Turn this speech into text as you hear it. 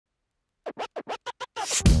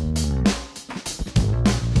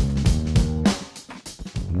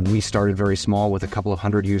We started very small with a couple of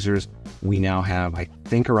hundred users. We now have, I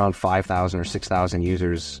think, around 5,000 or 6,000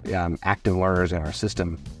 users, active learners in our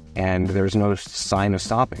system, and there's no sign of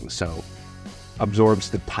stopping. So Absorb's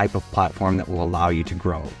the type of platform that will allow you to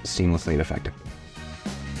grow seamlessly and effectively.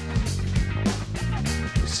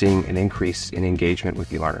 Seeing an increase in engagement with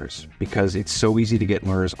the learners because it's so easy to get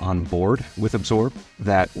learners on board with Absorb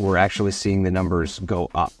that we're actually seeing the numbers go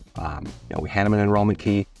up. We hand them an enrollment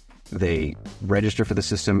key, they register for the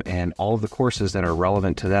system, and all of the courses that are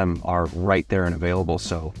relevant to them are right there and available.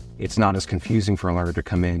 So it's not as confusing for a learner to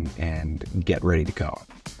come in and get ready to go.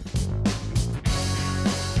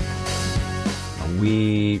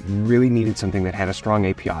 We really needed something that had a strong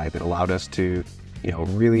API that allowed us to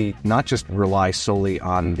really not just rely solely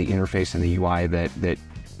on the interface and the UI that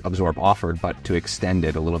Absorb offered, but to extend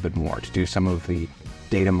it a little bit more, to do some of the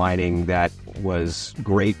data mining that was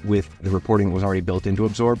great with the reporting that was already built into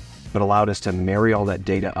Absorb, but allowed us to marry all that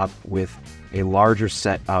data up with a larger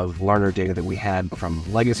set of learner data that we had from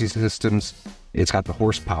legacy systems. It's got the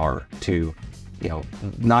horsepower to,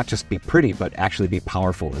 not just be pretty, but actually be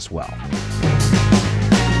powerful as well.